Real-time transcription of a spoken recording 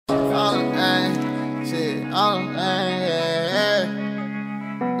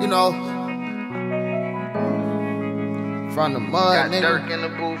You know, from the mud, got nigga. Durk in the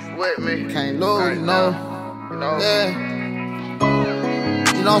booth with me. Can't lose, right you know. Yeah.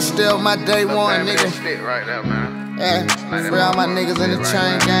 You know, still my day one, nigga. Shit right there, man. Yeah, free all my niggas in the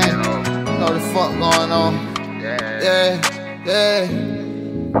chain gang. You know the fuck going on. Yeah.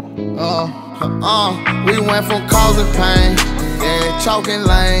 We went from causing pain, yeah, choking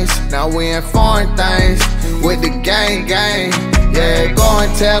lanes. Now we in foreign things with the gang. Yeah, go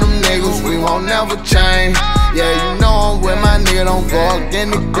and tell them niggas we won't never change. Yeah, you know I'm with my nigga, don't go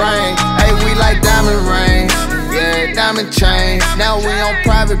against the grain. Hey, we like diamond rings, yeah, diamond chains. Now we on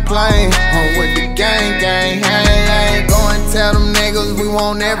private plane, I'm with the gang. Hey, go and tell them niggas we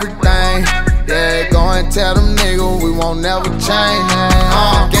want everything. Yeah, go and tell them niggas we won't never change.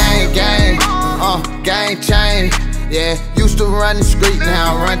 Gang change. Yeah, used to run the street,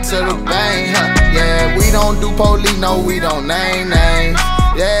 now I run to the bank. Yeah, we don't do police, no, we don't name names.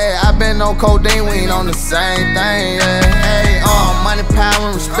 Yeah, I been on codeine, we ain't on the same thing. Yeah, hey, money, power,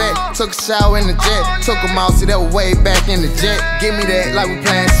 and respect. Took a shower in the jet, took them out, see that was way back in the jet. Give me that like we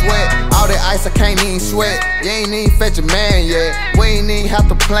playing sweat. All that ice, I can't even sweat. You ain't even fetch a man yet. We ain't even have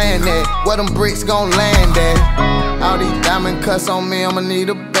to plan that. Where them bricks gon' land at? All these diamond cuts on me, I'ma need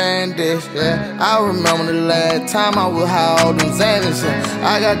a bandage. Yeah, I remember the last time I was high, all them Xanax.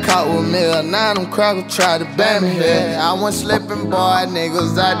 I got caught with Mill, now them crackers tried to ban me. Yeah, I went slipping, boy,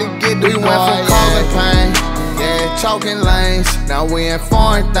 niggas out to get the. We went from causing pain, yeah, choking lanes. Now we in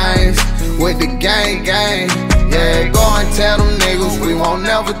foreign things with the gang. Yeah, go and tell them niggas we won't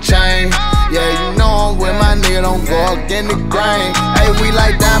never change. Yeah, you know I'm with my nigga, don't go against the grain. Hey, we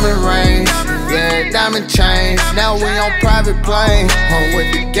like diamond rings, yeah, diamond chains. Now we on private plane, I'm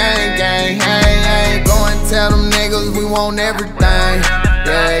with the gang. Hey, go and tell them niggas we want everything.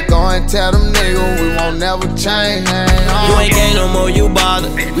 Yeah, go and tell them niggas we won't never change. You ain't gang no more, you bother.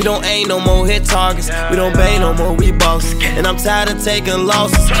 We don't aim no more, hit targets. We don't bang no more, we bosses. And I'm tired of taking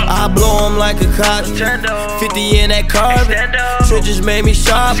losses. I blow them like a cartridge. 50 in that carbon. Trenches made me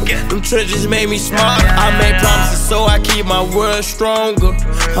sharper. Them trenches made me smarter. I made promises, so I keep my word stronger.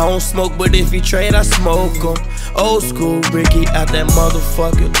 I don't smoke, but if he trade, I smoke him. Old school Ricky out that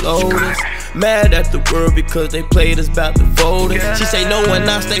motherfucking Lotus. Mad at the world because they played us about to fold it. She say no and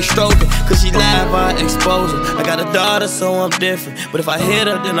I stay stroking, cause she live, I expose her. I got a daughter, so I'm different. But if I hit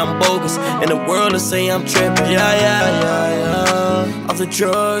her, then I'm bogus. And the world will say I'm tripping. Yeah. Off the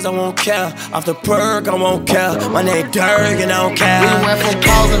drugs, I won't care. Off the perk, I won't care. My name Durk and I don't care. We went from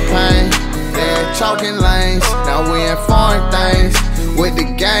causing pain, yeah, choking lanes. Now we in foreign things with the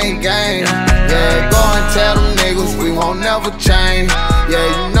gang. Yeah, go and tell them niggas we won't never change.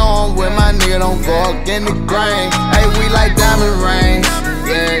 Yeah, you know I'm with my nigga, don't go against the grain. Hey, we like diamond rings,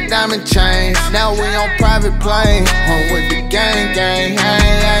 yeah, diamond chains. Now we on private plane, I'm with the gang.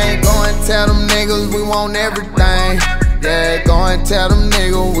 Hey, go and tell them niggas we want everything. Yeah, go and tell them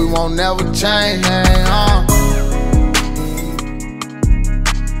niggas we won't never change. Hey,